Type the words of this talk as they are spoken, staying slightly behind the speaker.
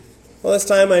Well, this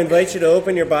time I invite you to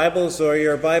open your Bibles or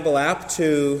your Bible app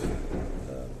to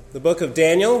the book of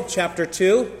Daniel, chapter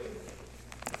 2.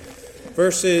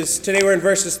 Today we're in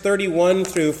verses 31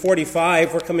 through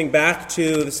 45. We're coming back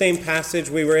to the same passage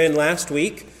we were in last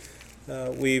week.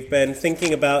 We've been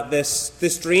thinking about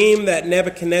this dream that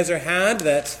Nebuchadnezzar had,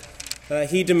 that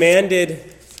he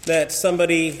demanded that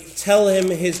somebody tell him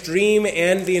his dream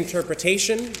and the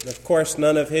interpretation. Of course,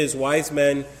 none of his wise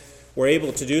men were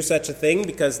able to do such a thing,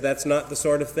 because that's not the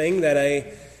sort of thing that a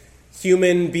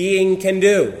human being can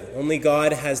do. Only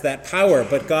God has that power.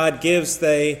 But God gives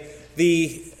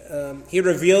He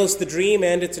reveals the dream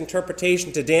and its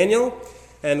interpretation to Daniel.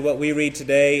 And what we read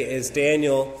today is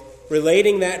Daniel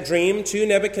relating that dream to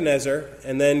Nebuchadnezzar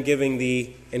and then giving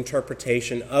the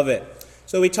interpretation of it.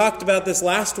 So we talked about this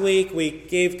last week. We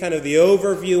gave kind of the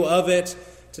overview of it.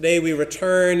 Today we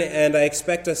return, and I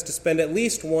expect us to spend at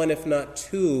least one, if not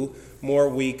two, more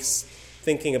weeks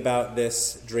thinking about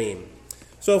this dream.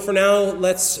 So for now,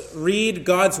 let's read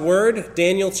God's Word,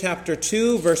 Daniel chapter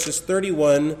 2, verses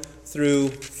 31 through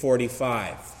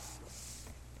 45.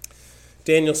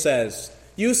 Daniel says,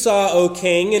 "You saw, O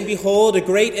king, and behold, a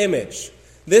great image.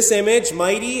 This image,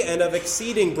 mighty and of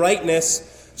exceeding brightness,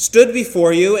 stood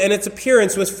before you, and its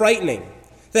appearance was frightening.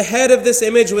 The head of this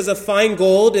image was of fine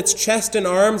gold, its chest and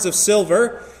arms of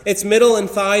silver, its middle and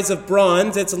thighs of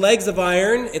bronze, its legs of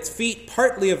iron, its feet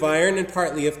partly of iron and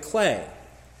partly of clay.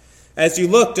 As you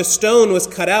looked, a stone was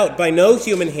cut out by no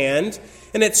human hand,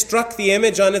 and it struck the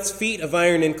image on its feet of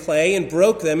iron and clay and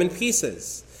broke them in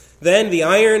pieces. Then the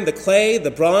iron, the clay,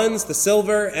 the bronze, the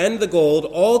silver, and the gold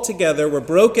all together were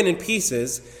broken in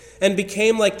pieces and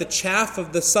became like the chaff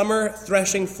of the summer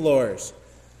threshing floors.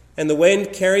 And the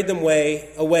wind carried them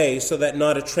away so that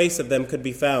not a trace of them could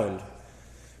be found.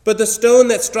 But the stone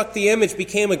that struck the image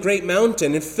became a great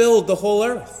mountain and filled the whole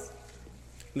earth."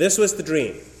 This was the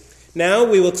dream. Now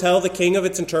we will tell the king of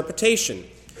its interpretation.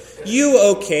 "You,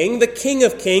 O king, the king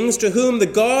of kings, to whom the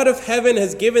God of heaven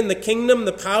has given the kingdom,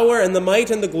 the power, and the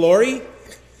might, and the glory,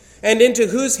 and into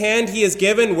whose hand he has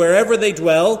given, wherever they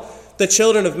dwell, the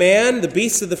children of man, the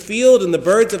beasts of the field, and the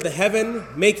birds of the heaven,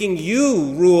 making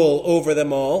you rule over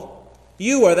them all.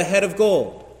 You are the head of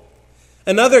gold.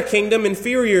 Another kingdom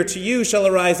inferior to you shall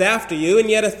arise after you, and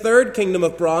yet a third kingdom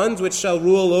of bronze, which shall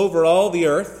rule over all the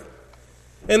earth.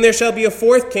 And there shall be a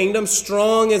fourth kingdom,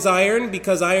 strong as iron,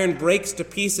 because iron breaks to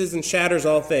pieces and shatters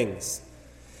all things.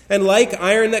 And like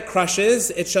iron that crushes,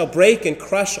 it shall break and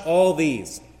crush all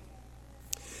these.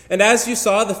 And as you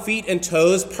saw the feet and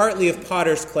toes, partly of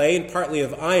potter's clay and partly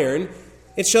of iron,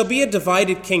 it shall be a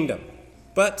divided kingdom.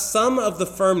 But some of the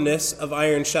firmness of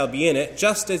iron shall be in it,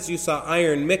 just as you saw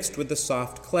iron mixed with the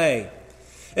soft clay.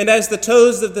 And as the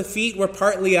toes of the feet were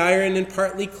partly iron and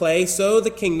partly clay, so the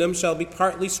kingdom shall be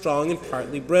partly strong and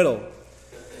partly brittle.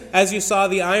 As you saw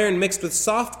the iron mixed with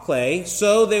soft clay,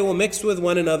 so they will mix with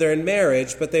one another in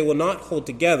marriage, but they will not hold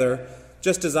together,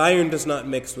 just as iron does not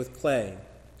mix with clay.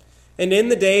 And in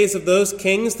the days of those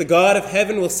kings, the God of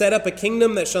heaven will set up a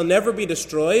kingdom that shall never be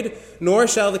destroyed, nor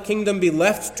shall the kingdom be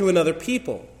left to another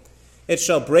people. It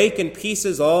shall break in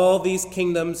pieces all these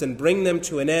kingdoms and bring them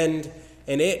to an end,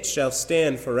 and it shall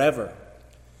stand forever.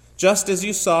 Just as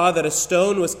you saw that a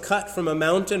stone was cut from a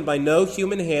mountain by no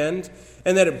human hand,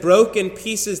 and that it broke in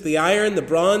pieces the iron, the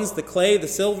bronze, the clay, the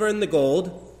silver, and the gold,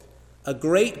 a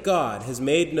great God has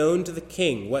made known to the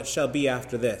king what shall be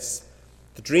after this.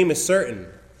 The dream is certain,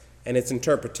 and its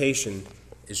interpretation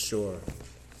is sure."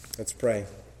 Let's pray.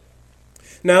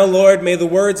 Now, Lord, may the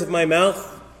words of my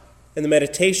mouth and the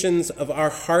meditations of our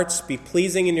hearts be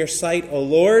pleasing in your sight, O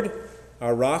Lord,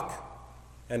 our rock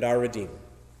and our Redeemer.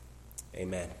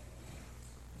 Amen.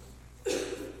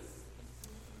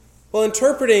 Well,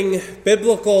 interpreting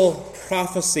biblical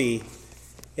prophecy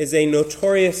is a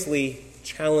notoriously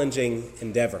challenging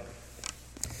endeavor.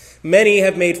 Many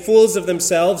have made fools of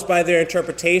themselves by their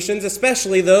interpretations,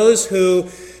 especially those who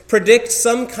predict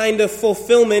some kind of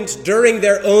fulfillment during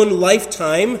their own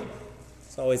lifetime.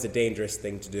 It's always a dangerous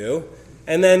thing to do.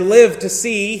 And then live to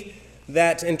see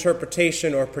that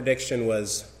interpretation or prediction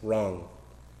was wrong.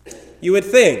 You would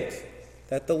think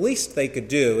that the least they could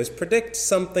do is predict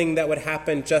something that would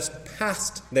happen just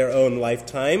past their own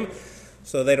lifetime,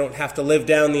 so they don't have to live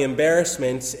down the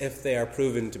embarrassments if they are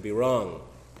proven to be wrong.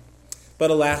 But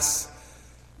alas,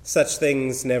 such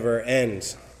things never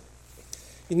end.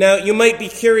 Now, you might be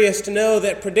curious to know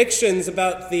that predictions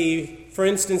about for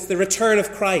instance, the return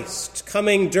of Christ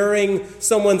coming during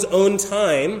someone's own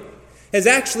time has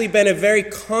actually been a very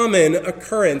common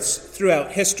occurrence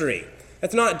throughout history.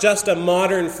 It's not just a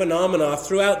modern phenomenon.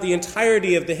 Throughout the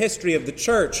entirety of the history of the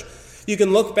church, you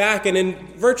can look back, and in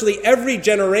virtually every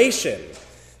generation,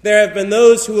 There have been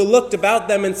those who looked about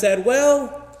them and said,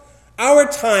 well, our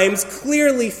times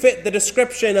clearly fit the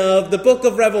description of the book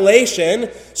of Revelation,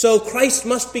 so Christ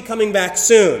must be coming back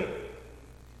soon.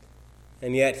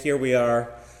 And yet here we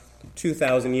are,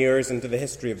 2,000 years into the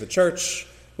history of the church,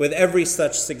 with every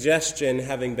such suggestion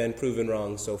having been proven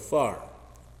wrong so far.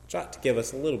 Which ought to give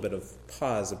us a little bit of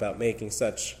pause about making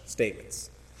such statements.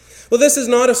 Well, this is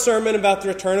not a sermon about the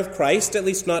return of Christ, at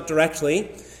least not directly.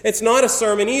 It's not a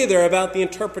sermon either about the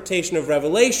interpretation of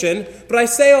Revelation, but I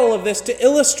say all of this to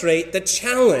illustrate the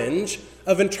challenge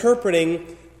of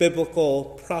interpreting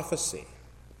biblical prophecy.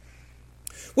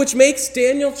 Which makes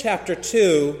Daniel chapter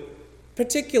 2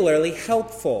 particularly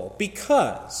helpful,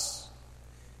 because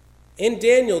in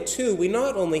Daniel 2 we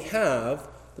not only have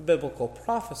the biblical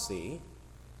prophecy,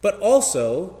 but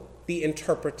also the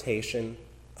interpretation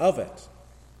of it.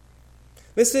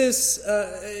 This is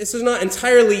not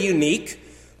entirely unique,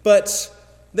 but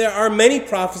there are many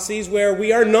prophecies where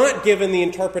we are not given the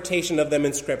interpretation of them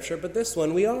in Scripture, but this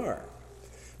one we are.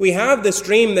 We have this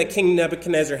dream that King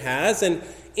Nebuchadnezzar has,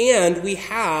 and we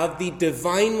have the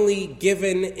divinely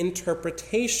given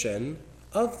interpretation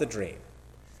of the dream.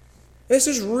 This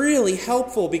is really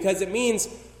helpful because it means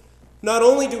not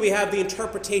only do we have the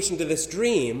interpretation to this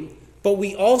dream, but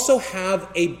we also have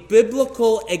a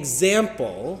biblical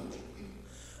example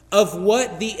of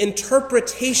what the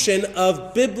interpretation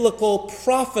of biblical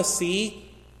prophecy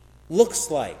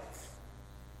looks like.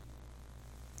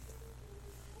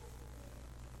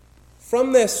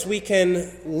 From this, we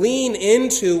can lean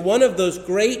into one of those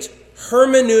great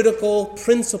hermeneutical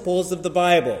principles of the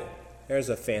Bible. There's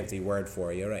a fancy word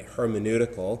for you, right?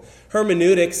 Hermeneutical.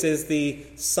 Hermeneutics is the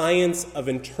science of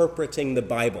interpreting the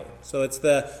Bible. So it's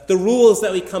the rules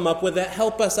that we come up with that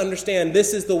help us understand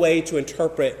this is the way to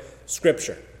interpret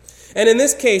Scripture. And in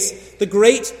this case, the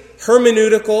great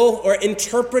hermeneutical or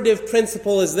interpretive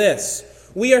principle is this.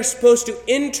 We are supposed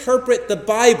to interpret the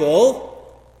Bible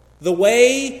the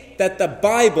way that the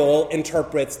Bible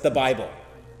interprets the Bible.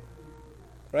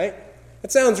 Right?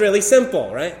 It sounds really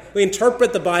simple, right? We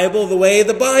interpret the Bible the way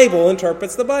the Bible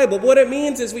interprets the Bible. But what it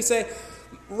means is we say,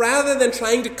 rather than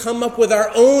trying to come up with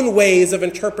our own ways of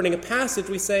interpreting a passage,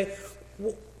 we say,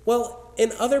 well,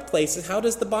 in other places, how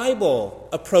does the Bible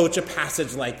approach a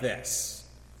passage like this?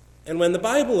 And when the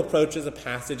Bible approaches a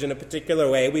passage in a particular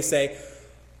way, we say,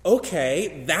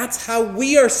 okay, that's how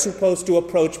we are supposed to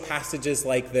approach passages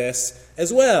like this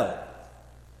as well.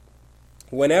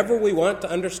 Whenever we want to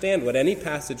understand what any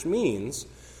passage means,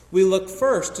 we look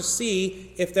first to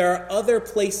see if there are other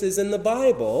places in the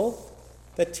Bible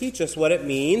that teach us what it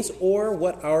means or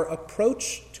what our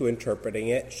approach to interpreting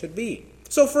it should be.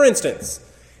 So, for instance,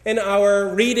 in our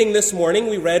reading this morning,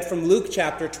 we read from Luke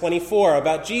chapter 24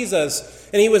 about Jesus,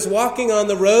 and he was walking on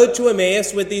the road to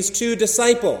Emmaus with these two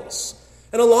disciples.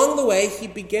 And along the way, he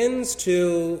begins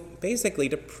to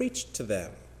preach to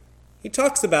them. He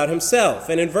talks about himself.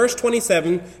 And in verse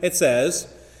 27, it says,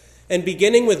 "And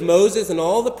beginning with Moses and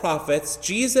all the prophets,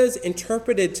 Jesus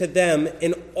interpreted to them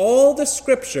in all the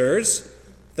Scriptures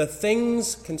the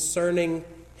things concerning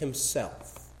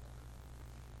himself."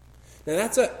 Now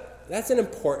that's an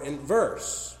important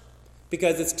verse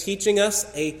because it's teaching us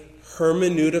a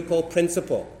hermeneutical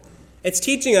principle. It's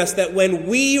teaching us that when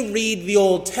we read the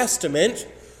Old Testament,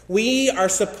 we are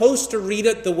supposed to read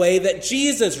it the way that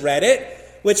Jesus read it,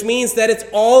 which means that it's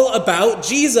all about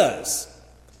Jesus.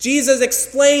 Jesus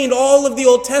explained all of the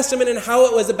Old Testament and how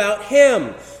it was about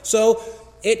him. So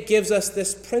it gives us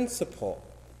this principle,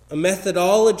 a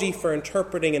methodology for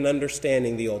interpreting and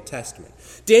understanding the Old Testament.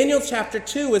 Daniel chapter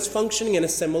 2 is functioning in a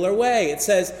similar way. It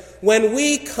says, when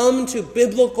we come to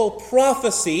biblical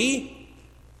prophecy,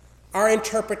 our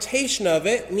interpretation of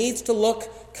it needs to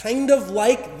look kind of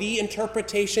like the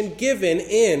interpretation given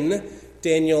in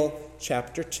Daniel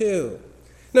chapter 2.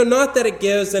 Now, not that it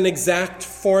gives an exact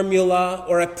formula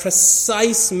or a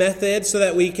precise method so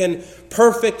that we can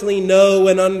perfectly know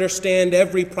and understand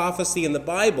every prophecy in the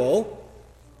Bible,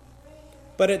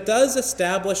 but it does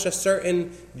establish a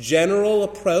certain general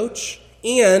approach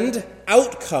and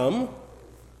outcome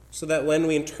so that when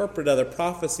we interpret other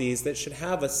prophecies, that should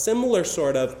have a similar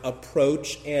sort of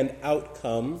approach and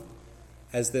outcome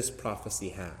as this prophecy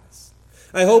has.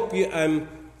 I hope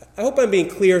I'm being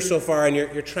clear so far and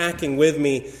you're tracking with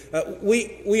me.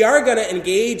 We are going to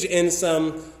engage in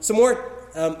some more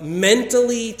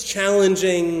mentally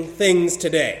challenging things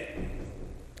today.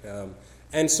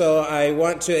 And so I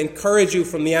want to encourage you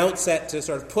from the outset to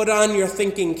sort of put on your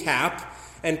thinking cap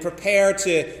and prepare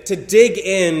to dig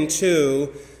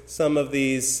into some of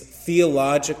these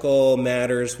theological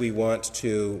matters we want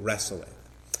to wrestle with.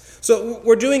 So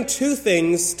we're doing two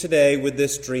things today with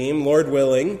this dream, Lord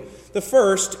willing. The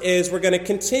first is we're going to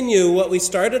continue what we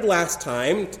started last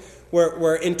time.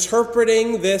 We're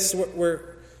interpreting this,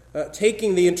 we're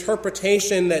taking the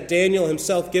interpretation that Daniel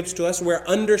himself gives to us. We're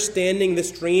understanding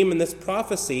this dream and this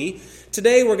prophecy.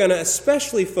 Today we're going to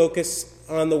especially focus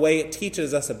on the way it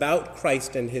teaches us about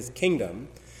Christ and his kingdom.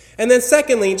 And then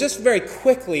secondly, just very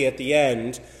quickly at the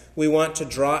end, we want to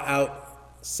draw out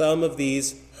some of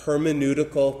these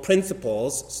hermeneutical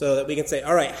principles so that we can say,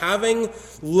 all right, having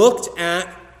looked at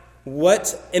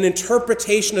what an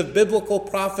interpretation of biblical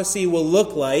prophecy will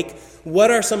look like, what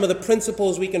are some of the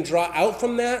principles we can draw out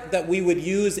from that we would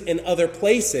use in other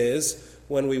places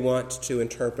when we want to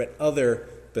interpret other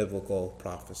biblical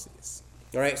prophecies.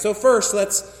 All right, so first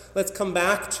let's come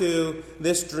back to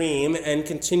this dream and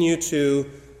continue to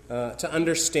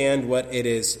understand what it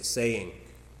is saying.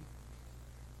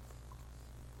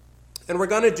 And we're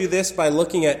going to do this by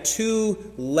looking at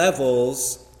two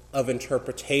levels of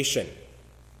interpretation.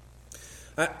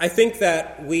 I think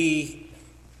that we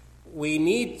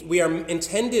are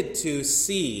intended to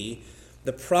see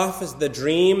the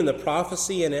dream and the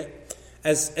prophecy in it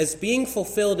as being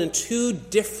fulfilled in two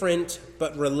different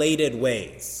but related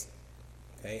ways.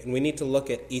 Okay? And we need to look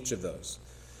at each of those.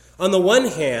 On the one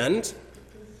hand,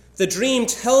 the dream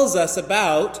tells us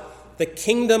about the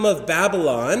kingdom of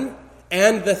Babylon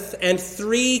and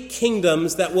three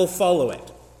kingdoms that will follow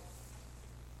it.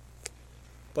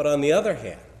 But on the other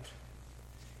hand,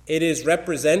 it is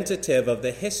representative of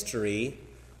the history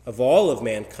of all of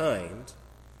mankind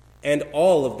and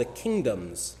all of the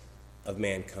kingdoms of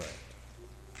mankind.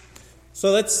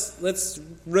 So let's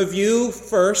review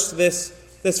first this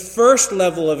first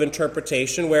level of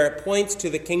interpretation where it points to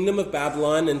the kingdom of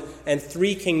Babylon and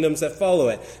three kingdoms that follow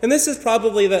it. And this is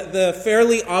probably the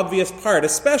fairly obvious part,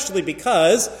 especially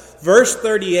because verse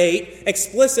 38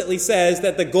 explicitly says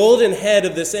that the golden head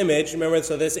of this image, remember,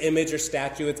 so this image or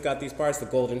statue, it's got these parts, the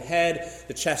golden head,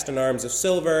 the chest and arms of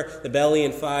silver, the belly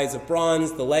and thighs of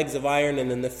bronze, the legs of iron,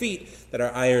 and then the feet that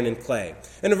are iron and clay.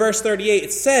 And in verse 38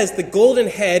 it says the golden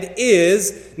head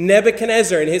is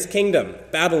Nebuchadnezzar and his kingdom,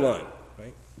 Babylon.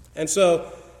 And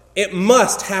so it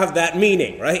must have that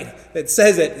meaning, right? It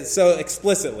says it so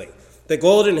explicitly. The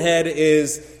golden head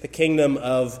is the kingdom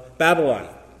of Babylon.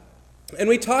 And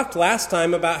we talked last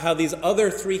time about how these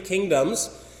other three kingdoms,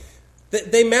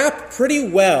 they map pretty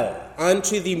well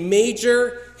onto the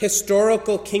major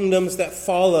historical kingdoms that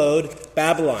followed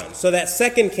Babylon. So that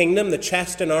second kingdom, the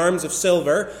chest and arms of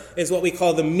silver, is what we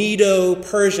call the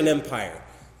Medo-Persian Empire.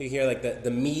 You hear like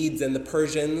the Medes and the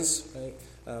Persians, right?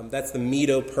 That's the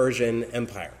Medo-Persian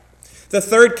Empire. The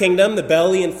third kingdom, the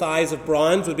belly and thighs of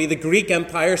bronze, would be the Greek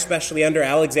Empire, especially under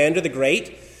Alexander the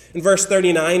Great. In verse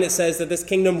 39, it says that this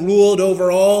kingdom ruled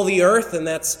over all the earth, and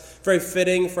that's very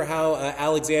fitting for how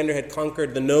Alexander had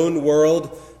conquered the known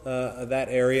world of that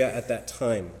area at that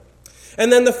time.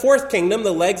 And then the fourth kingdom,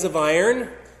 the legs of iron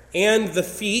and the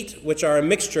feet, which are a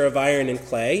mixture of iron and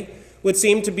clay, would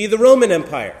seem to be the Roman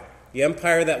Empire, the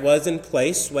empire that was in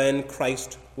place when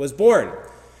Christ was born.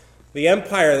 The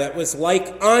empire that was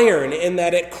like iron in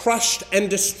that it crushed and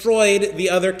destroyed the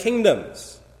other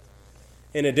kingdoms.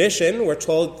 In addition, we're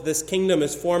told this kingdom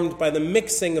is formed by the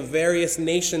mixing of various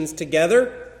nations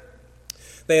together.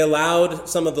 They allowed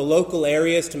some of the local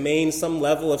areas to maintain some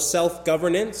level of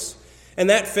self-governance. And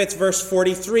that fits verse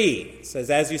 43. It says,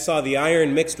 as you saw the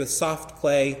iron mixed with soft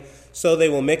clay, so they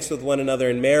will mix with one another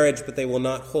in marriage, but they will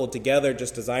not hold together,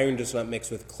 just as iron does not mix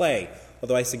with clay.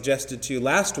 Although I suggested to you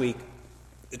last week,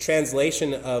 the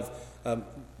translation of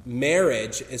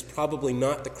marriage is probably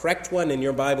not the correct one, and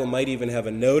your Bible might even have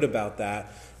a note about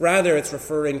that. Rather, it's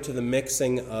referring to the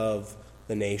mixing of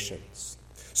the nations.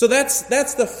 So that's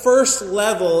the first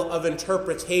level of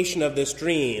interpretation of this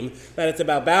dream, that it's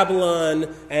about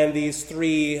Babylon and these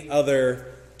three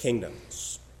other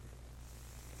kingdoms.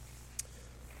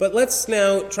 But let's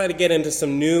now try to get into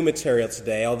some new material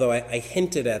today, although I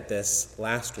hinted at this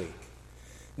last week.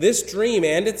 This dream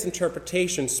and its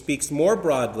interpretation speaks more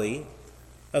broadly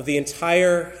of the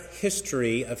entire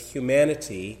history of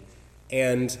humanity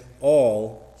and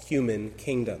all human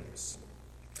kingdoms.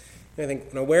 And I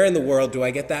think, where in the world do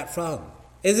I get that from?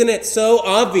 Isn't it so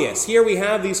obvious? Here we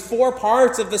have these four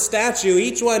parts of the statue,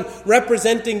 each one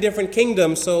representing different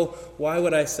kingdoms, so why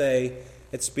would I say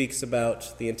it speaks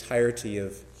about the entirety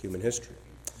of human history?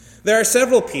 There are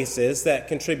several pieces that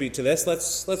contribute to this.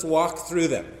 Let's walk through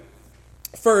them.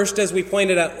 First, as we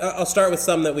pointed out, I'll start with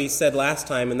some that we said last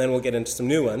time, and then we'll get into some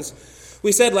new ones.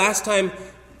 We said last time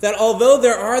that although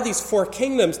there are these four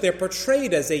kingdoms, they're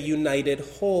portrayed as a united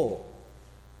whole.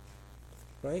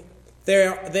 Right?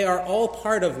 They are all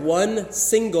part of one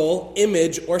single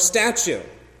image or statue.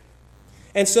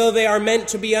 And so they are meant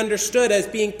to be understood as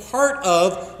being part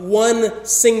of one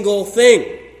single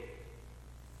thing.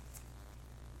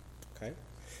 Okay.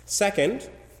 Second,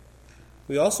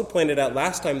 we also pointed out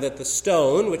last time that the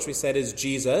stone, which we said is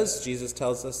Jesus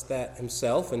tells us that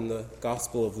himself in the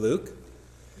Gospel of Luke,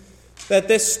 that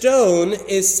this stone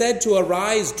is said to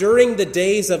arise during the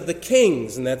days of the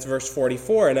kings, and that's verse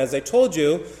 44. And as I told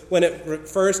you, when it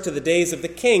refers to the days of the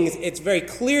kings, it's very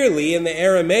clearly in the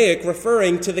Aramaic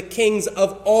referring to the kings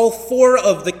of all four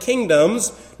of the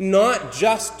kingdoms, not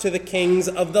just to the kings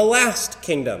of the last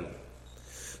kingdom.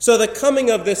 So the coming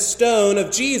of this stone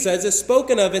of Jesus is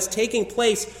spoken of as taking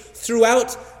place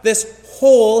throughout this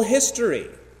whole history.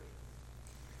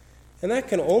 And that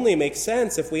can only make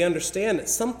sense if we understand that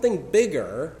something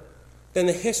bigger than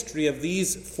the history of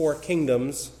these four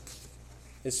kingdoms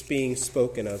is being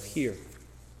spoken of here.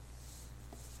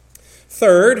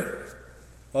 Third,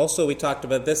 also we talked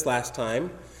about this last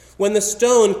time, when the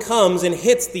stone comes and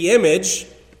hits the image,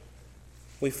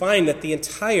 we find that the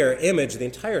entire image, the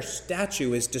entire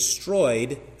statue is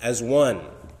destroyed as one.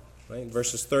 Right?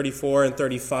 Verses 34 and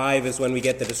 35 is when we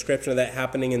get the description of that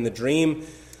happening in the dream.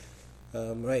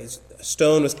 A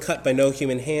stone was cut by no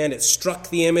human hand. It struck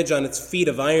the image on its feet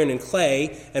of iron and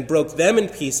clay and broke them in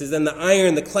pieces. And the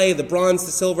iron, the clay, the bronze,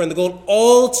 the silver, and the gold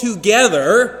all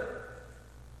together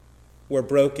were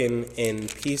broken in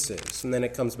pieces. And then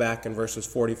it comes back in verses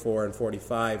 44 and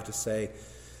 45 to say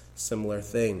similar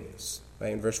things.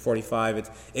 Right? In verse 45,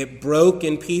 it broke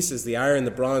in pieces the iron,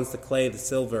 the bronze, the clay, the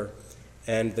silver,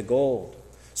 and the gold.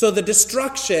 So the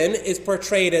destruction is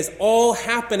portrayed as all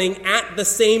happening at the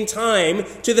same time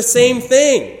to the same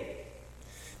thing.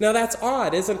 Now that's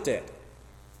odd, isn't it?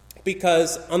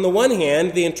 Because on the one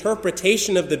hand, the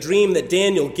interpretation of the dream that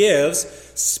Daniel gives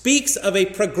speaks of a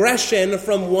progression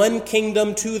from one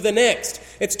kingdom to the next.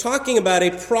 It's talking about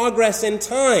a progress in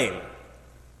time.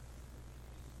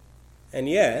 And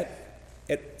yet,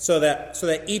 so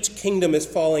that each kingdom is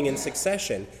falling in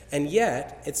succession, and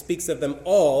yet it speaks of them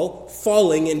all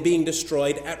falling and being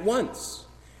destroyed at once.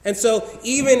 And so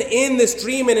even in this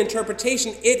dream and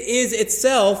interpretation, it is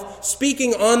itself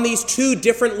speaking on these two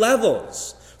different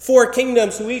levels. Four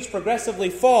kingdoms who each progressively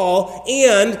fall,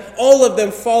 and all of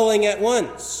them falling at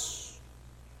once.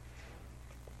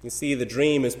 You see, the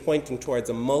dream is pointing towards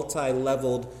a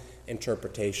multi-leveled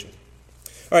interpretation.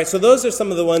 All right, so those are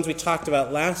some of the ones we talked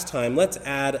about last time. Let's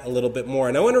add a little bit more.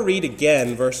 And I want to read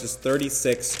again verses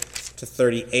 36 to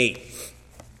 38.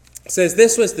 It says,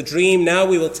 "This was the dream. Now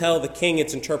we will tell the king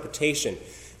its interpretation.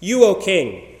 You, O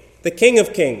king, the King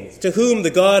of kings, to whom the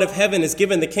God of heaven has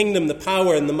given the kingdom, the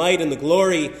power, and the might, and the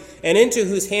glory, and into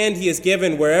whose hand he has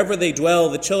given, wherever they dwell,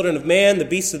 the children of man, the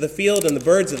beasts of the field, and the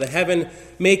birds of the heaven,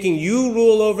 making you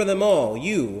rule over them all.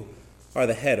 You are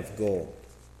the head of gold."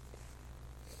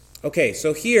 Okay,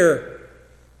 so here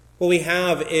what we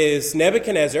have is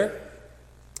Nebuchadnezzar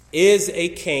is a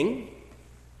king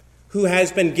who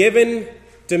has been given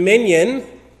dominion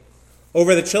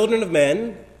over the children of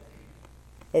men,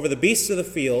 over the beasts of the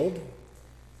field,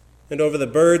 and over the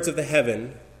birds of the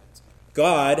heaven,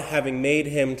 God having made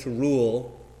him to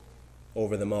rule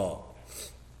over them all.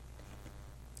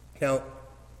 Now,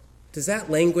 does that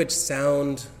language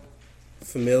sound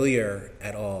familiar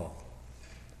at all?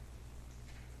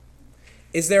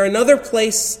 Is there another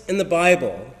place in the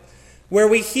Bible where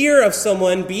we hear of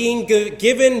someone being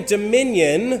given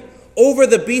dominion over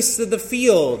the beasts of the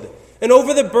field and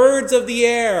over the birds of the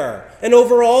air and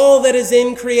over all that is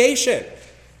in creation?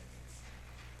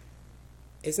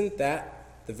 Isn't that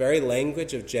the very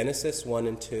language of Genesis 1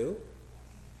 and 2?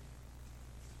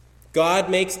 God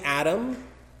makes Adam.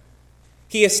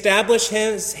 He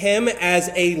establishes him as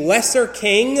a lesser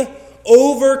king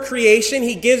over creation.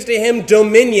 He gives to him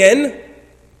dominion.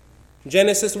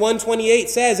 Genesis 1:28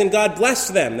 says, "And God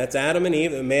blessed them," that's Adam and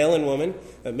Eve, male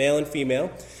and female.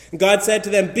 "And God said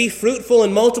to them, 'Be fruitful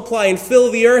and multiply and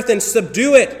fill the earth and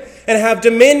subdue it, and have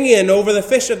dominion over the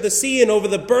fish of the sea and over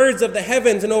the birds of the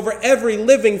heavens and over every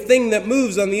living thing that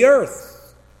moves on the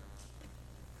earth.'"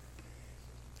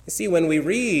 You see, when we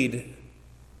read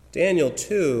Daniel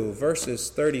 2,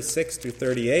 verses 36 through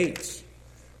 38,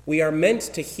 we are meant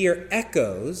to hear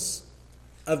echoes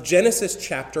of Genesis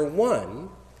chapter 1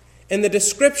 and the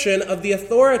description of the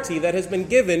authority that has been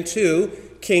given to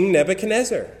King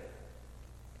Nebuchadnezzar.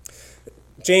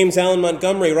 James Allen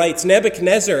Montgomery writes,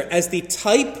 "Nebuchadnezzar, as the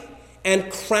type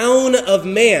and crown of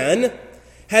man,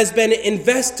 has been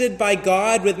invested by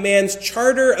God with man's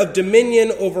charter of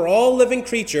dominion over all living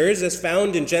creatures, as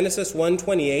found in Genesis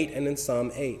 1:28 and in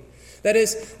Psalm 8. That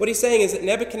is, what he's saying is that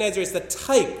Nebuchadnezzar is the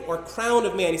type or crown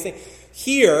of man. He's saying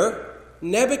here,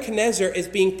 Nebuchadnezzar is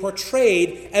being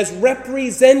portrayed as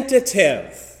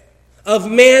representative of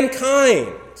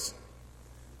mankind,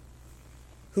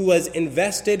 who was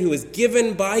invested, who was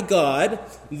given by God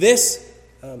this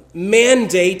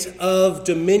mandate of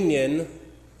dominion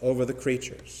over the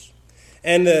creatures.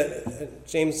 And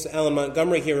James Allen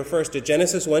Montgomery here refers to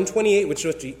Genesis 1:28,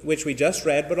 which we just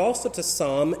read, but also to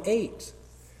Psalm 8.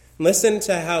 Listen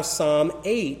to how Psalm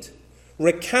 8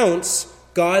 recounts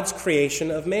God's creation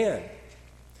of man.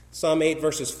 Psalm 8,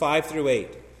 verses 5 through 8.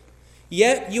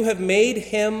 Yet you have made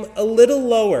him a little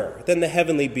lower than the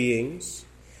heavenly beings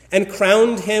and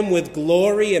crowned him with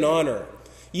glory and honor.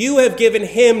 You have given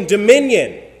him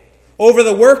dominion over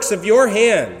the works of your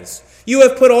hands. You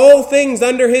have put all things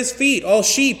under his feet, all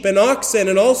sheep and oxen,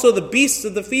 and also the beasts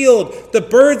of the field, the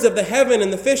birds of the heaven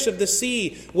and the fish of the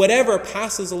sea, whatever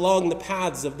passes along the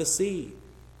paths of the sea.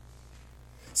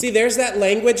 See, there's that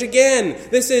language again.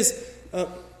 This is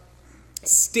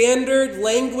standard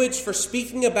language for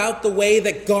speaking about the way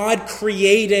that God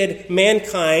created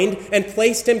mankind and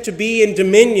placed him to be in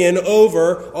dominion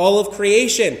over all of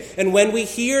creation. And when we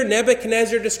hear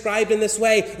Nebuchadnezzar described in this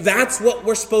way, that's what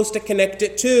we're supposed to connect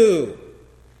it to.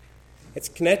 It's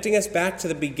connecting us back to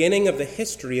the beginning of the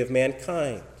history of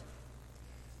mankind.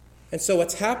 And so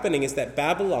what's happening is that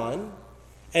Babylon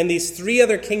and these three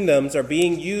other kingdoms are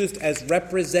being used as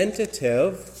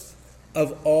representative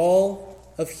of all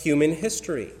of human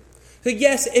history. So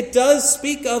yes, it does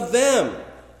speak of them,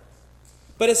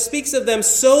 but it speaks of them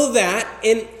so that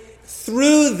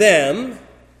through them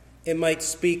it might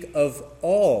speak of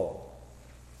all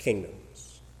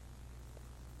kingdoms.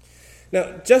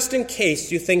 Now, just in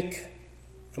case you think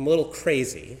I'm a little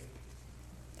crazy,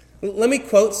 let me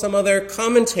quote some other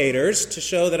commentators to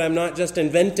show that I'm not just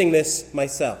inventing this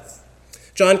myself.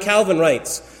 John Calvin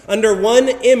writes, "Under one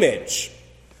image,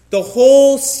 the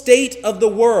whole state of the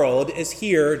world is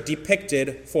here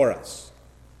depicted for us."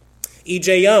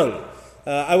 E.J. Young,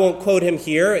 I won't quote him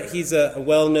here. He's a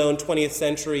well-known 20th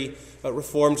century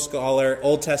Reformed scholar,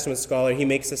 Old Testament scholar. He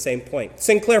makes the same point.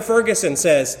 Sinclair Ferguson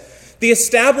says, "The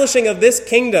establishing of this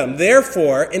kingdom,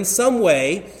 therefore, in some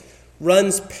way,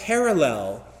 runs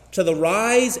parallel to the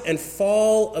rise and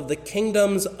fall of the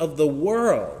kingdoms of the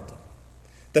world.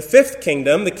 The fifth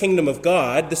kingdom, the kingdom of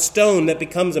God, the stone that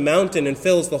becomes a mountain and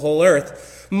fills the whole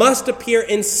earth, must appear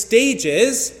in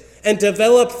stages and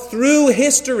develop through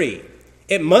history.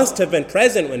 It must have been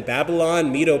present when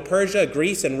Babylon, Medo-Persia,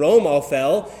 Greece, and Rome all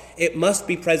fell. It must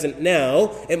be present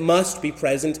now. It must be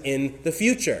present in the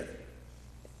future."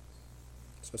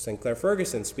 So Sinclair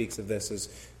Ferguson speaks of this as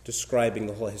describing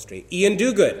the whole history. Ian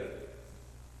Duguid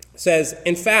says,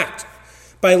 "In fact,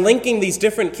 by linking these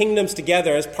different kingdoms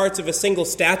together as parts of a single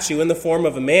statue in the form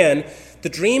of a man, the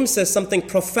dream says something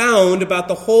profound about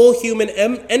the whole human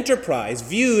enterprise,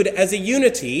 viewed as a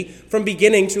unity from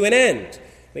beginning to an end."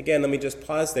 And again, let me just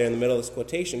pause there in the middle of this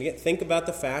quotation. Again, think about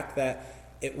the fact that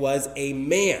it was a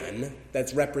man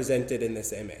that's represented in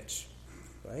this image,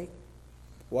 right?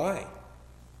 Why?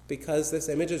 Because this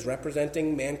image is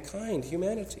representing mankind,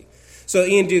 humanity. So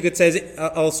Ian Duguid says,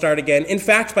 I'll start again. "In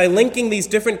fact, by linking these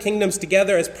different kingdoms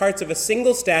together as parts of a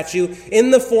single statue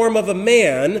in the form of a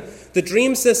man, the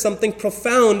dream says something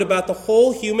profound about the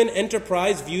whole human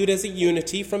enterprise viewed as a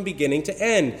unity from beginning to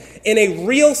end. In a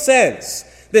real sense,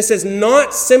 this is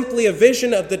not simply a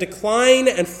vision of the decline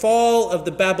and fall of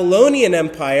the Babylonian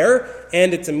Empire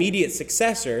and its immediate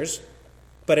successors,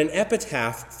 but an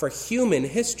epitaph for human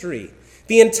history.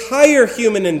 The entire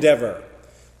human endeavor,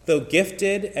 though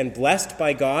gifted and blessed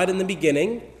by God in the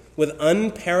beginning, with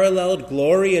unparalleled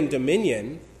glory and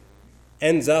dominion,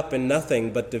 ends up in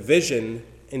nothing but division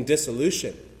and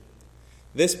dissolution.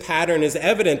 This pattern is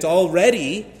evident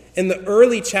already in the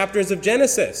early chapters of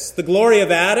Genesis. The glory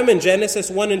of Adam in Genesis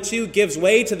 1 and 2 gives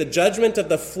way to the judgment of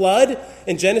the flood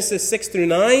in Genesis 6 through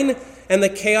 9, and the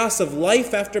chaos of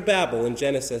life after Babel in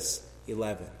Genesis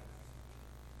 11.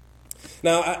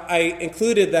 Now, I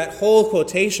included that whole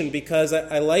quotation because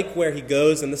I like where he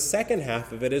goes in the second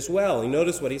half of it as well. You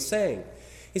notice what he's saying.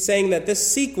 He's saying that this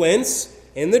sequence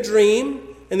in the dream,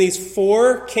 in these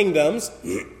four kingdoms,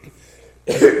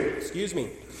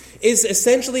 is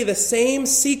essentially the same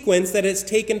sequence that has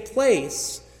taken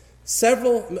place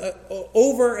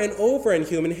over and over in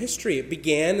human history. It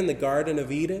began in the Garden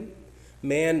of Eden,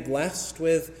 man blessed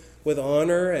with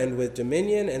honor and with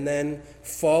dominion, and then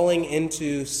falling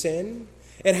into sin.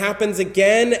 It happens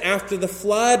again after the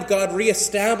flood. God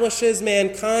reestablishes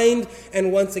mankind,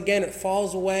 and once again it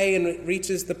falls away and it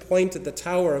reaches the point at the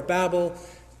Tower of Babel,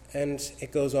 and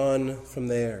it goes on from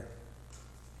there.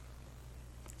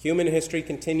 Human history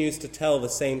continues to tell the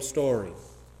same story.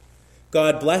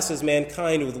 God blesses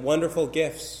mankind with wonderful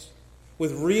gifts,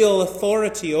 with real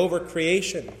authority over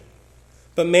creation.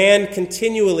 But man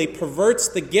continually perverts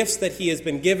the gifts that he has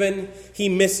been given. He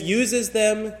misuses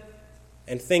them,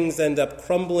 and things end up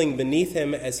crumbling beneath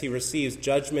him as he receives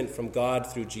judgment from God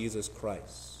through Jesus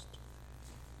Christ.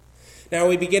 Now, are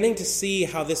we beginning to see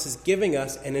how this is giving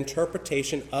us an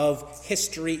interpretation of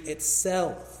history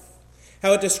itself?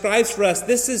 How it describes for us,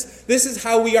 this is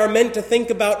how we are meant to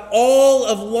think about all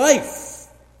of life.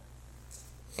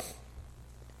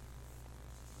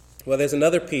 Well, there's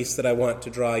another piece that I want to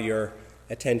draw your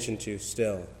attention to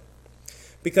still.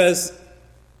 Because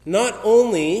not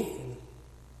only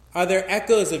are there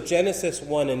echoes of Genesis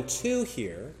 1 and 2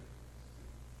 here,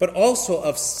 but also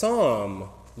of Psalm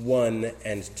 1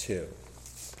 and 2.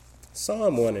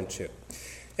 Psalm 1 and 2.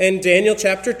 In Daniel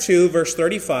chapter 2, verse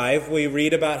 35, we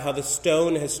read about how the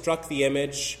stone has struck the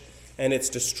image and it's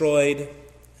destroyed.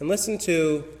 And listen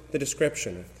to the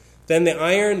description. Then the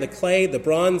iron, the clay, the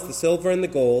bronze, the silver, and the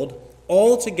gold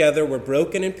all together were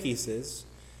broken in pieces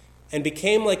and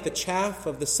became like the chaff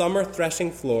of the summer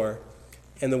threshing floor,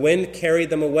 and the wind carried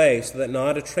them away so that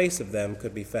not a trace of them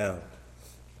could be found.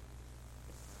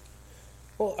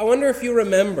 Well, I wonder if you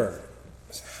remember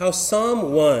how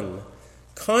Psalm 1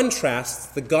 contrasts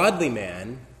the godly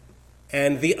man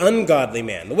and the ungodly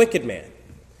man, the wicked man.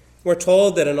 We're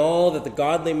told that in all that the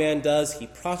godly man does, he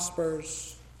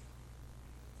prospers.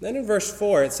 Then in verse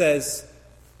 4 it says,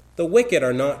 "The wicked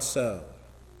are not so,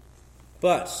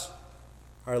 but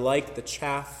are like the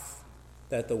chaff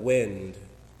that the wind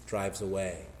drives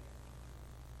away."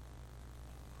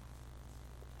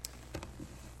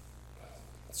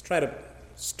 Let's try to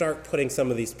start putting some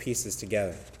of these pieces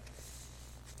together.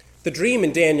 The dream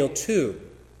in Daniel 2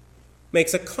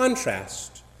 makes a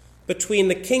contrast between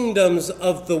the kingdoms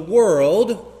of the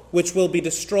world, which will be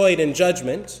destroyed in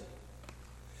judgment,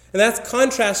 and that's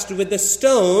contrasted with the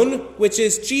stone, which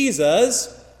is Jesus,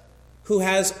 who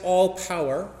has all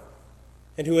power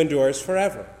and who endures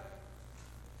forever.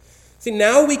 See,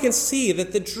 now we can see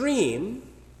that the dream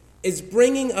is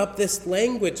bringing up this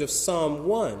language of Psalm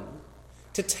 1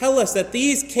 to tell us that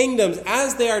these kingdoms,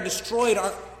 as they are destroyed,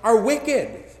 are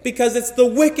wicked, because it's the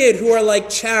wicked who are like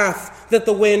chaff that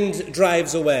the wind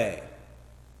drives away.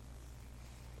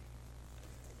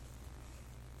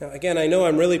 Now, again, I know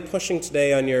I'm really pushing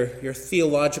today on your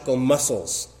theological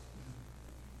muscles.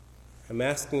 I'm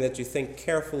asking that you think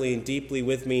carefully and deeply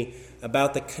with me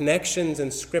about the connections in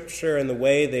Scripture and the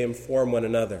way they inform one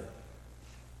another.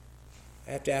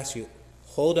 I have to ask you,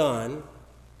 hold on.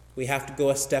 We have to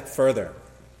go a step further.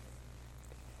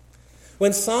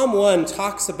 When Psalm 1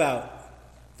 talks about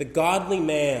the godly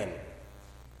man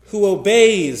who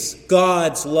obeys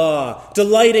God's law,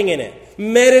 delighting in it,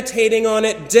 meditating on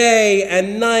it day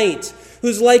and night,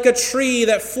 who's like a tree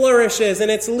that flourishes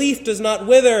and its leaf does not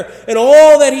wither, and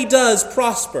all that he does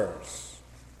prospers.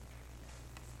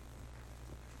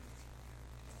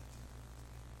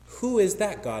 Who is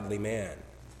that godly man?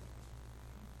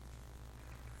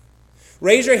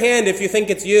 Raise your hand if you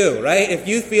think it's you, right? If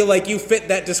you feel like you fit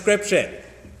that description.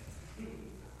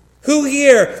 Who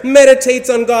here meditates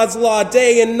on God's law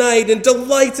day and night and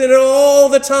delights in it all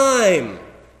the time?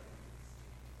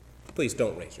 Please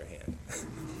don't raise your hand.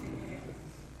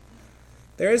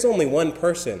 There is only one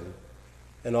person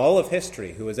in all of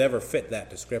history who has ever fit that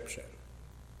description: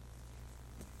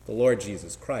 the Lord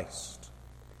Jesus Christ.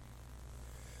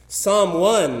 Psalm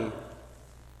 1,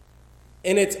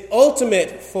 in its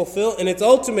ultimate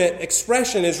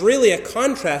expression, is really a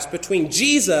contrast between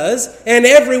Jesus and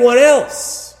everyone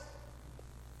else.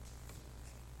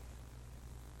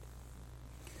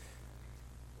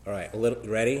 All right,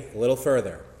 ready? A little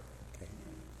further. Okay.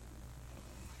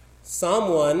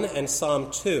 Psalm 1 and Psalm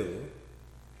 2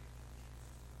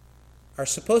 are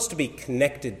supposed to be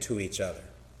connected to each other.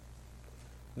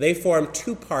 They form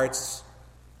two parts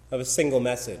of a single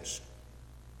message.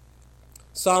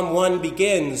 Psalm 1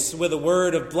 begins with a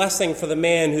word of blessing for the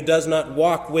man who does not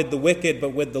walk with the wicked,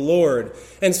 but with the Lord.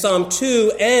 And Psalm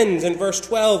 2 ends in verse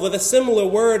 12 with a similar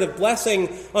word of blessing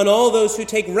on all those who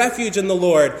take refuge in the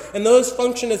Lord. And those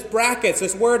function as brackets,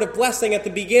 this word of blessing at the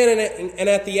beginning and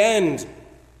at the end.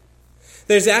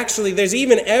 There's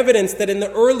even evidence that in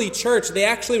the early church, they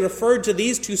actually referred to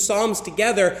these two psalms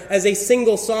together as a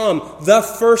single psalm, the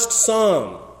first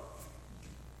psalm.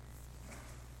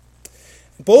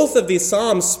 Both of these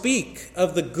psalms speak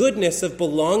of the goodness of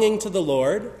belonging to the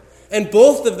Lord, and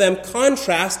both of them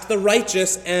contrast the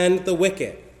righteous and the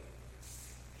wicked.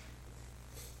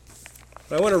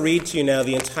 I want to read to you now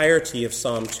the entirety of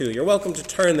Psalm 2. You're welcome to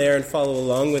turn there and follow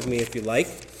along with me if you like.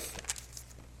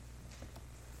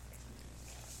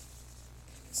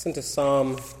 Listen to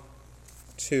Psalm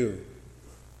 2.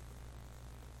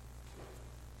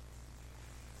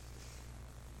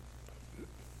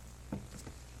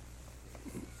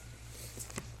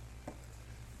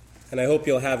 And I hope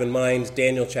you'll have in mind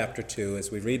Daniel chapter 2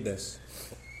 as we read this.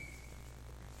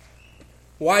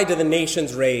 Why do the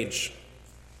nations rage,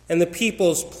 and the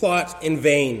peoples plot in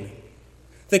vain?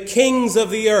 The kings of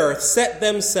the earth set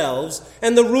themselves,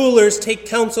 and the rulers take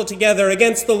counsel together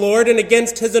against the Lord and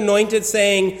against his anointed,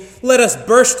 saying, "Let us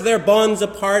burst their bonds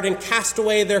apart and cast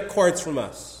away their cords from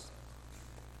us."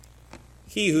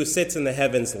 He who sits in the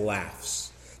heavens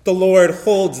laughs. The Lord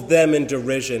holds them in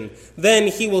derision. Then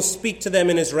he will speak to them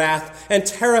in his wrath and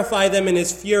terrify them in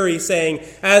his fury, saying,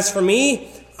 "As for me,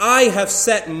 I have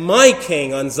set my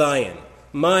king on Zion,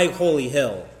 my holy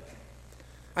hill.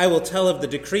 I will tell of the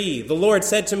decree. The Lord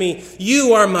said to me,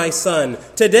 'You are my son.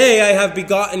 Today I have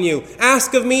begotten you.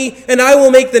 Ask of me, and I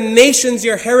will make the nations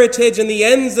your heritage and the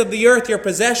ends of the earth your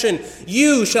possession.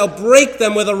 You shall break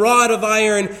them with a rod of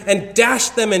iron and dash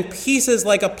them in pieces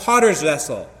like a potter's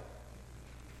vessel.'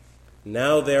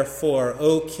 Now therefore,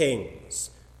 O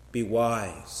kings, be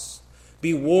wise.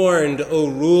 Be warned, O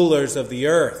rulers of the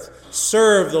earth.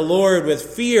 Serve the Lord with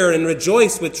fear and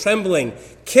rejoice with trembling.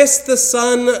 Kiss the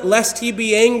Son, lest he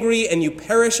be angry and you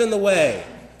perish in the way,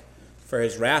 for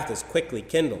his wrath is quickly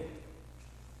kindled.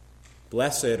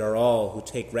 Blessed are all who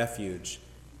take refuge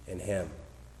in him."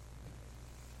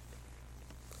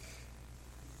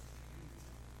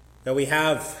 Now we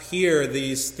have here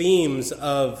these themes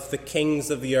of the kings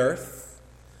of the earth.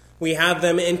 We have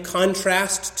them in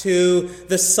contrast to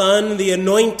the Son, the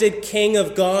anointed King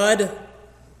of God.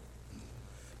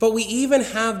 But we even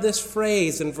have this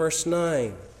phrase in verse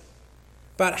 9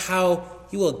 about how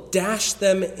you will dash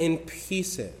them in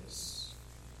pieces.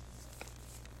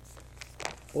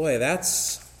 Boy,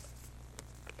 that's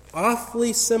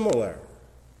awfully similar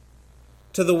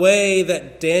to the way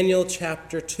that Daniel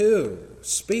chapter 2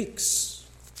 speaks.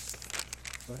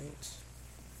 Right?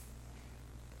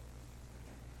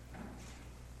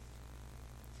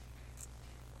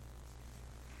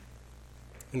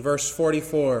 In verse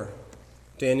 44,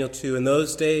 Daniel 2, in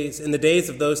the days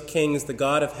of those kings, the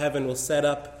God of heaven will set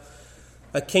up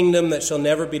a kingdom that shall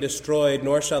never be destroyed,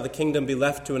 nor shall the kingdom be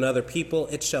left to another people.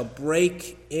 It shall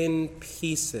break in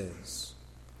pieces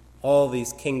all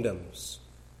these kingdoms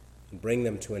and bring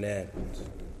them to an end.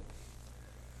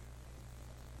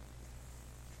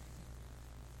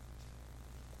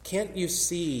 Can't you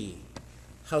see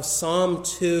how Psalm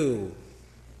 2,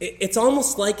 it's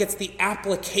almost like it's the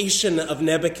application of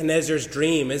Nebuchadnezzar's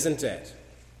dream, isn't it?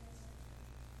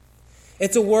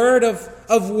 It's a word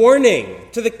of warning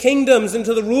to the kingdoms and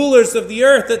to the rulers of the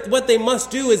earth that what they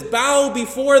must do is bow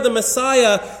before the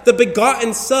Messiah, the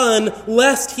begotten Son,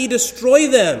 lest he destroy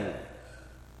them.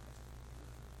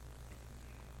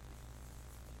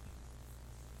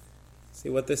 See,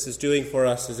 what this is doing for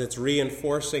us is it's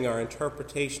reinforcing our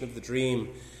interpretation of the dream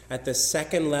at the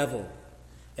second level.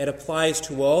 It applies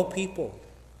to all people,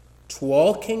 to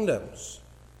all kingdoms,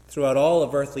 throughout all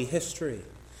of earthly history.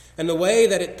 And the way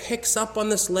that it picks up on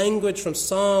this language from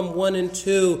Psalm 1 and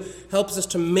 2 helps us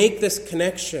to make this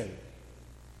connection.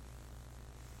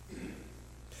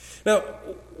 Now,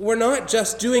 we're not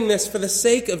just doing this for the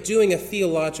sake of doing a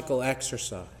theological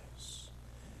exercise.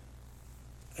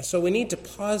 And so we need to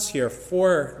pause here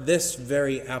for this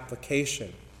very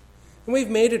application. And we've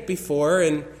made it before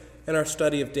in our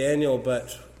study of Daniel,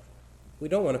 but we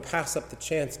don't want to pass up the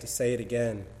chance to say it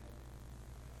again.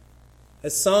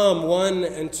 As Psalm 1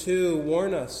 and 2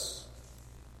 warn us,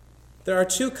 there are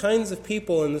two kinds of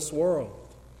people in this world.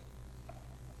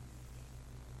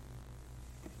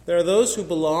 There are those who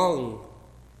belong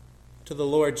to the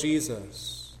Lord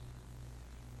Jesus,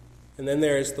 and then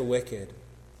there is the wicked.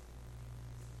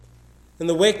 And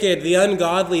the wicked, the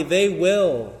ungodly, they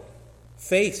will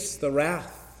face the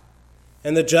wrath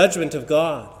and the judgment of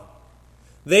God.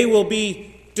 They will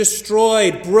be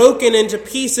destroyed, broken into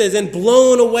pieces, and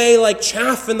blown away like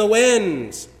chaff in the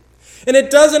wind. And it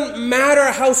doesn't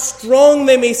matter how strong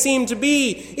they may seem to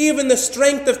be. Even the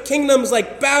strength of kingdoms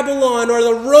like Babylon or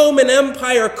the Roman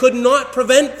Empire could not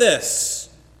prevent this.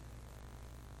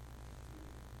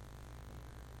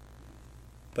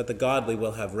 But the godly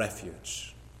will have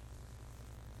refuge.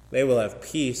 They will have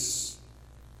peace,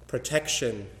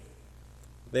 protection.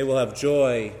 They will have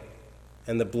joy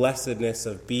and the blessedness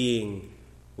of being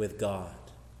with God.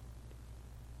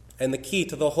 And the key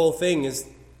to the whole thing is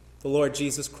the Lord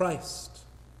Jesus Christ.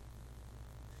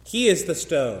 He is the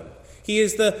stone. He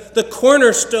is the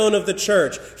cornerstone of the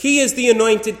church. He is the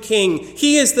anointed King.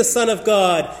 He is the Son of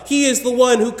God. He is the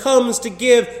one who comes to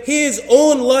give his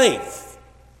own life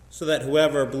so that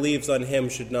whoever believes on him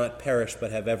should not perish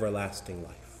but have everlasting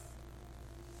life.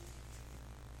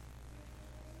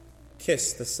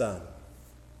 Kiss the Son.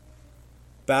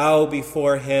 Bow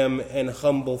before him in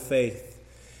humble faith,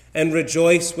 and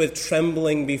rejoice with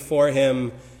trembling before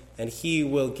him, and he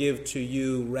will give to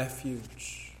you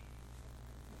refuge.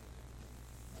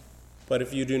 But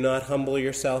if you do not humble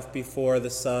yourself before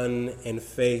the Son in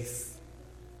faith,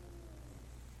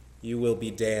 you will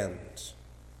be damned.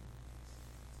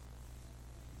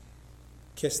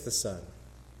 Kiss the Son.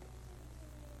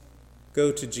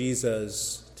 Go to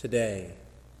Jesus today,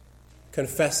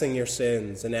 confessing your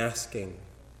sins and asking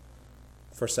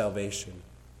for salvation.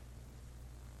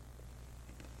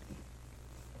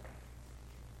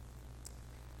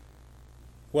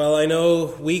 Well, I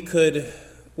know we could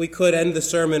end the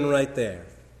sermon right there.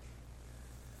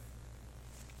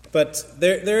 But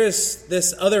there is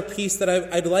this other piece that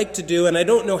I'd like to do, and I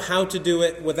don't know how to do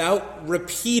it without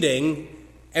repeating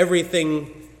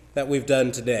everything that we've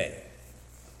done today.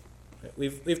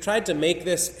 We've tried to make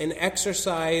this an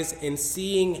exercise in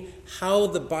seeing how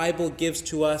the Bible gives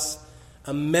to us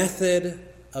a method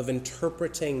of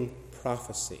interpreting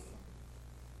prophecy.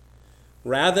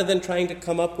 Rather than trying to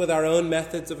come up with our own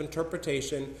methods of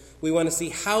interpretation, we want to see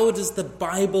how does the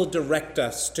Bible direct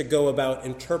us to go about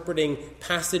interpreting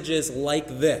passages like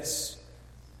this.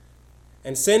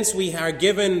 And since we are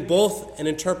given both an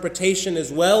interpretation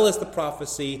as well as the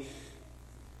prophecy,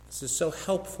 this is so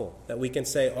helpful that we can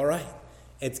say, all right,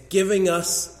 it's giving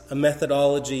us a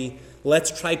methodology.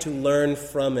 Let's try to learn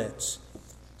from it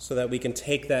so that we can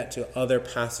take that to other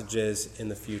passages in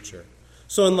the future.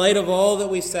 So in light of all that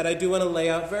we said, I do want to lay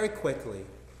out very quickly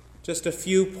just a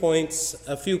few points,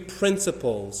 a few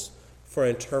principles for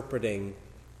interpreting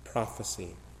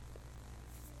prophecy.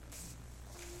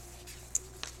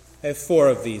 I have 4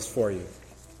 of these for you.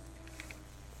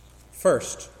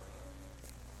 First,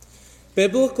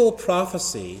 biblical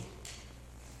prophecy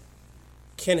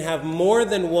can have more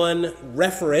than one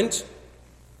referent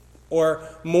or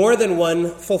more than one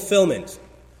fulfillment,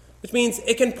 which means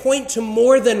it can point to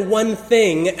more than one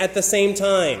thing at the same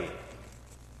time.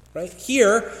 Right?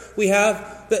 Here we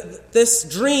have this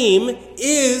dream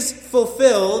is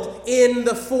fulfilled in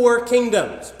the 4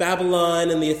 kingdoms,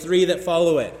 Babylon and the 3 that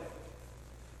follow it.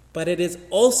 But it is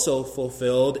also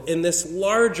fulfilled in this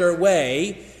larger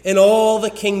way in all the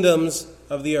kingdoms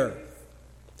of the earth.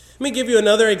 Let me give you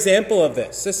another example of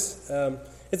this. This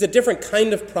is a different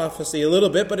kind of prophecy a little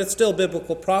bit, but it's still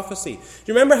biblical prophecy. Do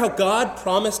you remember how God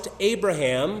promised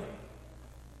Abraham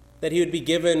that he would be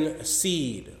given a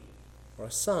seed or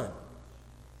a son?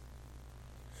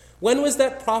 When was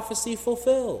that prophecy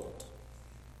fulfilled?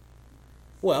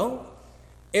 Well,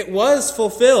 it was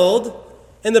fulfilled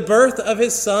in the birth of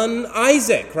his son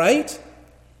Isaac, right?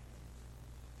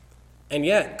 And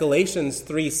yet, Galatians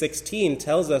 3:16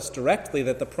 tells us directly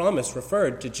that the promise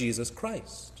referred to Jesus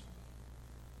Christ.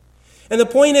 And the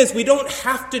point is, we don't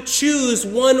have to choose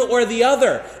one or the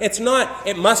other. It's not,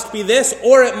 it must be this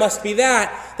or it must be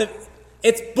that.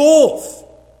 It's both.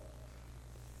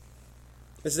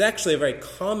 This is actually a very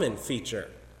common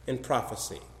feature in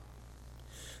prophecy.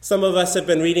 Some of us have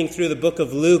been reading through the book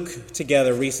of Luke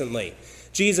together recently.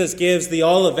 Jesus gives the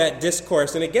Olivet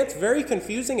Discourse, and it gets very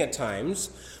confusing at times.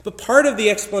 But part of the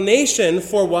explanation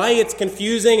for why it's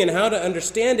confusing and how to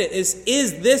understand it is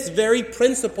this very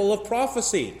principle of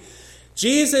prophecy.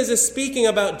 Jesus is speaking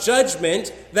about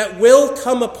judgment that will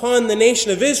come upon the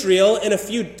nation of Israel in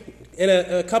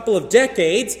a couple of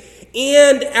decades,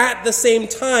 and at the same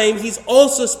time, he's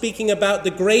also speaking about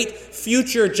the great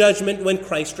future judgment when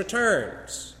Christ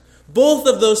returns. Both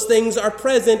of those things are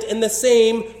present in the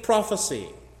same prophecy.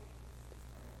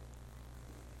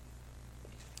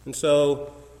 And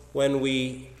so, when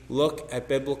we look at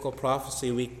biblical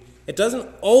prophecy, it doesn't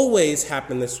always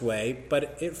happen this way,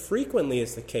 but it frequently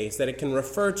is the case that it can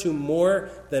refer to more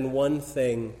than one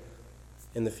thing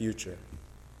in the future.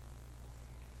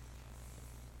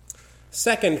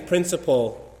 Second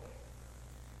principle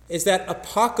is that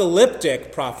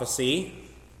apocalyptic prophecy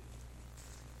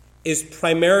is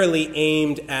primarily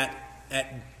aimed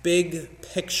at big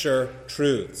picture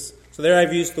truths. So there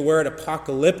I've used the word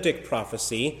apocalyptic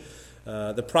prophecy.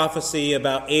 The prophecy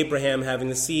about Abraham having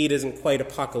the seed isn't quite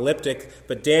apocalyptic,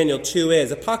 but Daniel 2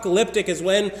 is. Apocalyptic is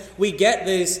when we get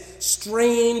this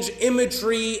strange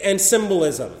imagery and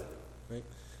symbolism. Right?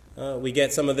 We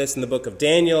get some of this in the book of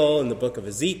Daniel, in the book of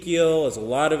Ezekiel. There's a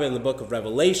lot of it in the book of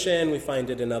Revelation. We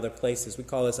find it in other places. We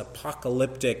call this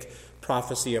apocalyptic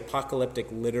prophecy, apocalyptic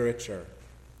literature.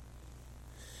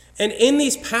 And in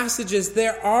these passages,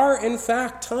 there are, in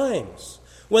fact, times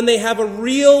when they have a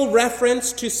real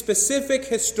reference to specific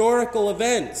historical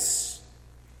events.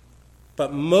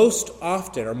 But most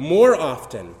often, or more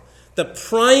often, the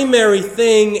primary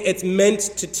thing it's meant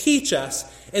to teach us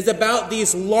is about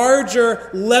these larger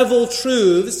level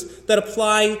truths that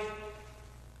apply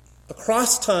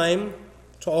across time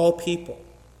to all people.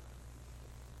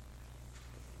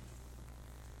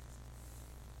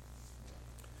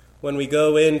 When we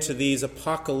go into these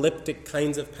apocalyptic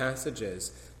kinds of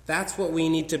passages, that's what we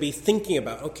need to be thinking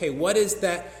about. Okay, what is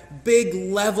that big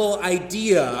level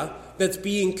idea that's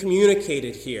being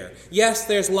communicated here? Yes,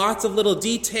 there's lots of little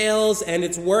details, and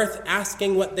it's worth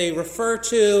asking what they refer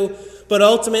to, but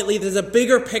ultimately there's a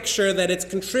bigger picture that it's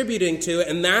contributing to,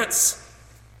 and that's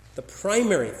the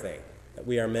primary thing that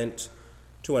we are meant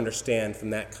to understand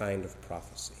from that kind of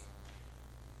prophecy.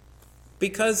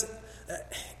 Because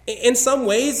in some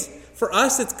ways, for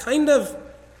us, it's kind of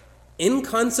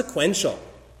inconsequential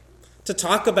to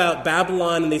talk about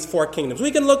Babylon and these four kingdoms.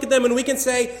 We can look at them and we can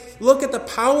say, look at the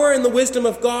power and the wisdom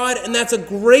of God, and that's a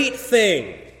great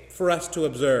thing for us to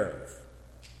observe.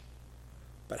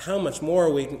 But how much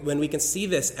more when we can see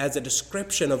this as a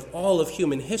description of all of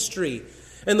human history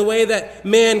and the way that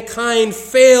mankind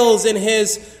fails in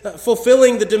his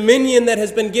fulfilling the dominion that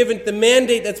has been given, the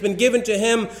mandate that's been given to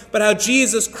him, but how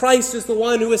Jesus Christ is the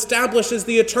one who establishes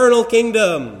the eternal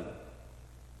kingdom.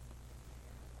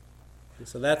 And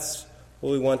so that's what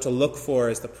we want to look for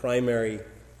as the primary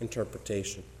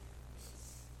interpretation.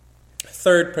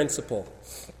 Third principle.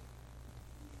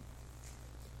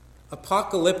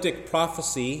 Apocalyptic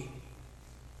prophecy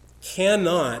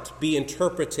cannot be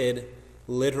interpreted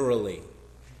literally.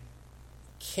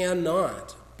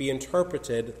 Cannot be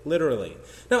interpreted literally.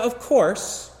 Now, of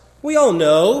course, we all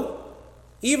know,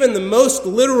 even the most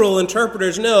literal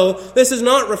interpreters know, this is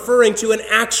not referring to an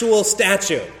actual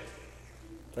statue.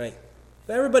 Right?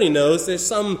 Everybody knows there's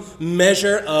some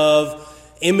measure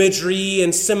of imagery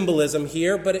and symbolism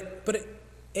here, but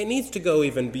it needs to go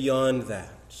even beyond that.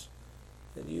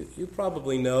 You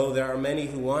probably know there are many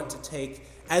who want to take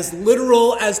as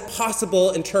literal as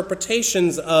possible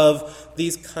interpretations of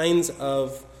these kinds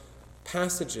of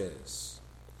passages.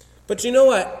 But you know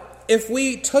what? If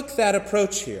we took that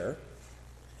approach here,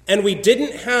 and we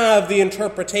didn't have the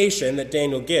interpretation that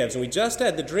Daniel gives, and we just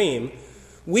had the dream,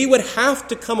 we would have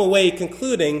to come away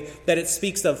concluding that it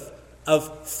speaks of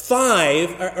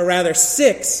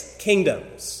six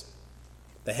kingdoms.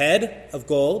 The head of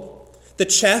gold, the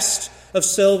chest of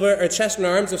silver, or chest and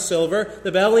arms of silver,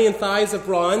 the belly and thighs of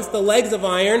bronze, the legs of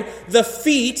iron, the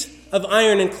feet of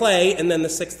iron and clay, and then the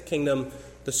sixth kingdom,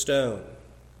 the stone.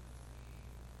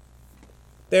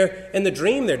 In the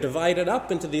dream, they're divided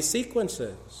up into these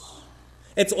sequences.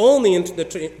 It's only in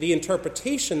the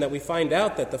interpretation that we find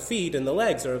out that the feet and the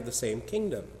legs are of the same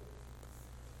kingdom.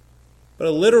 But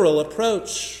a literal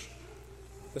approach,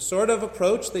 the sort of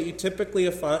approach that you typically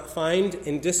find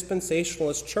in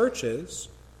dispensationalist churches,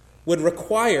 would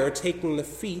require taking the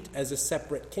feet as a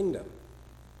separate kingdom.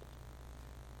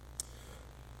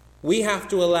 We have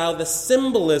to allow the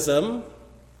symbolism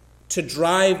to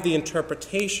drive the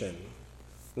interpretation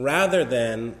rather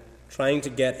than trying to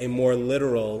get a more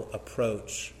literal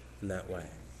approach in that way.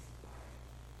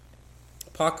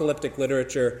 Apocalyptic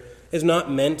literature is not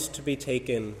meant to be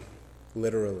taken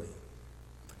literally.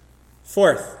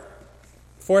 Fourth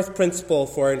principle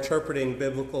for interpreting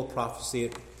biblical prophecy.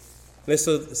 This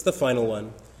is the final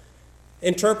one.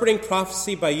 Interpreting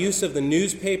prophecy by use of the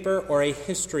newspaper or a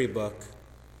history book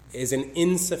is an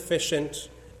insufficient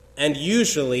and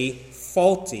usually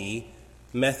faulty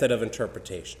method of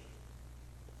interpretation.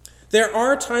 There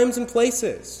are times and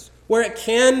places where it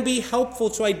can be helpful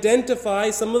to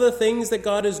identify some of the things that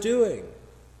God is doing.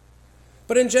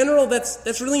 But in general,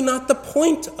 that's really not the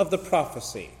point of the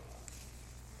prophecy.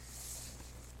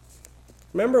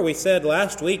 Remember, we said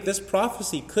last week, this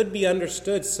prophecy could be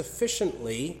understood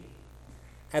sufficiently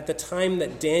at the time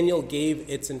that Daniel gave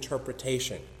its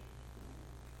interpretation.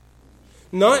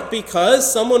 Not because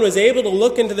someone was able to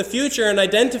look into the future and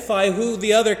identify who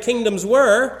the other kingdoms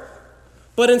were,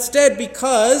 but instead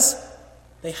because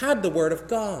they had the Word of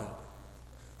God.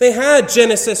 They had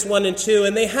Genesis 1 and 2,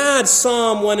 and they had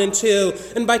Psalm 1 and 2.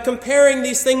 And by comparing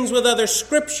these things with other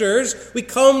scriptures, we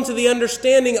come to the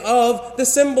understanding of the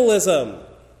symbolism.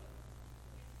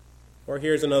 Or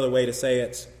here's another way to say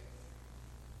it.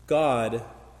 God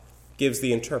gives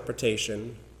the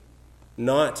interpretation,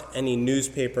 not any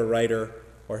newspaper writer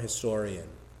or historian.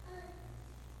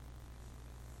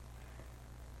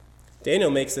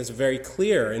 Daniel makes this very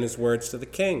clear in his words to the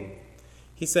king.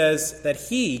 He says that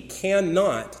he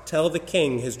cannot tell the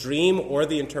king his dream or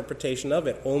the interpretation of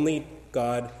it. Only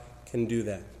God can do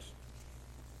that.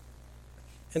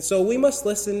 And so we must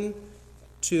listen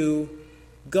to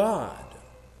God,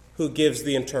 who gives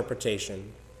the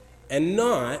interpretation, and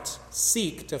not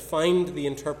seek to find the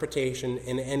interpretation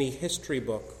in any history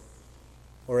book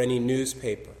or any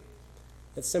newspaper.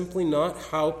 That's simply not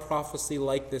how prophecy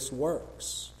like this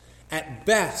works. At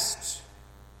best,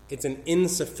 it's an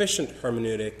insufficient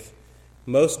hermeneutic.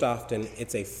 Most often,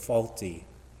 it's a faulty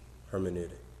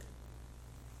hermeneutic.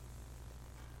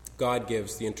 God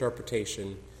gives the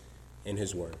interpretation in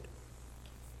his word.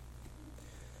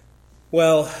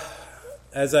 Well,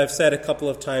 as I've said a couple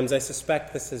of times, I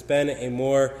suspect this has been a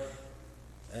more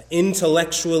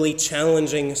intellectually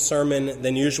challenging sermon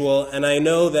than usual, and I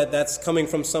know that that's coming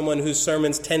from someone whose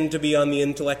sermons tend to be on the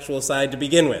intellectual side to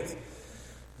begin with.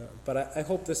 But I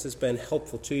hope this has been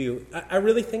helpful to you. I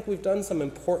really think we've done some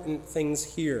important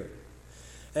things here.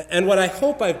 And what I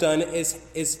hope I've done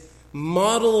is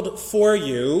modeled for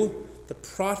you the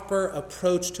proper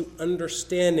approach to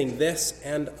understanding this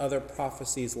and other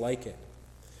prophecies like it.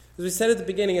 As we said at the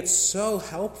beginning, it's so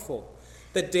helpful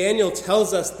that Daniel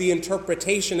tells us the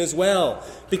interpretation as well,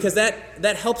 because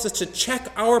that helps us to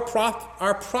check our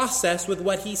process with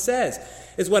what he says.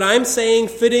 Is what I'm saying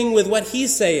fitting with what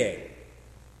he's saying?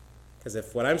 Because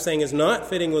if what I'm saying is not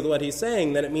fitting with what he's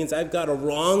saying, then it means I've got a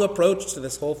wrong approach to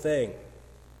this whole thing.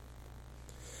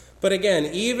 But again,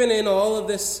 even in all of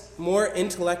this more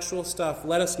intellectual stuff,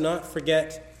 let us not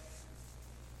forget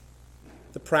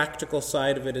the practical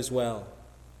side of it as well.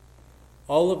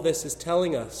 All of this is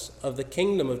telling us of the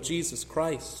kingdom of Jesus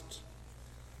Christ,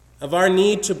 of our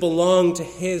need to belong to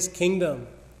his kingdom,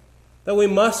 that we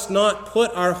must not put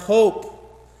our hope,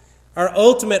 our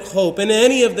ultimate hope, in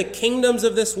any of the kingdoms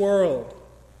of this world.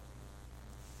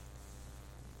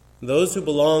 Those who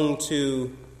belong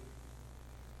to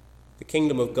the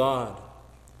kingdom of God,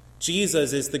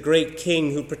 Jesus is the great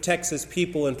king who protects his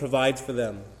people and provides for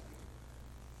them.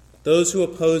 Those who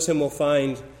oppose him will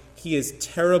find he is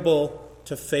terrible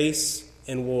to face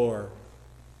in war,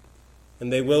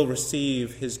 and they will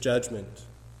receive his judgment.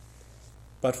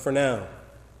 But for now,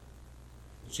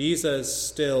 Jesus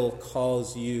still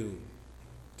calls you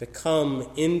to come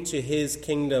into his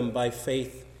kingdom by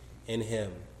faith in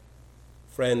him.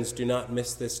 Friends, do not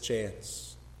miss this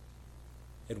chance.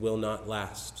 It will not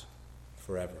last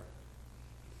forever.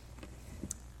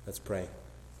 Let's pray.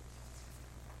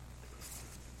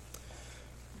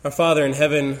 Our Father in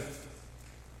heaven,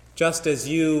 just as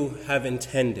you have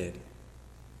intended,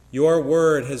 your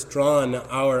word has drawn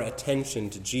our attention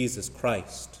to Jesus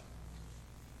Christ.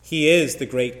 He is the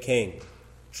great King.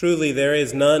 Truly, there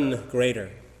is none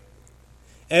greater.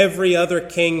 Every other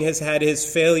king has had his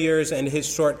failures and his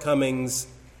shortcomings,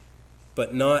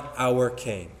 but not our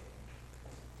King.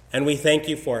 And we thank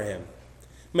you for him.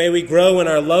 May we grow in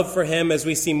our love for him as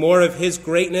we see more of his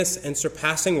greatness and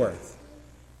surpassing worth.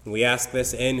 And we ask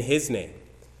this in his name.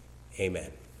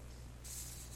 Amen.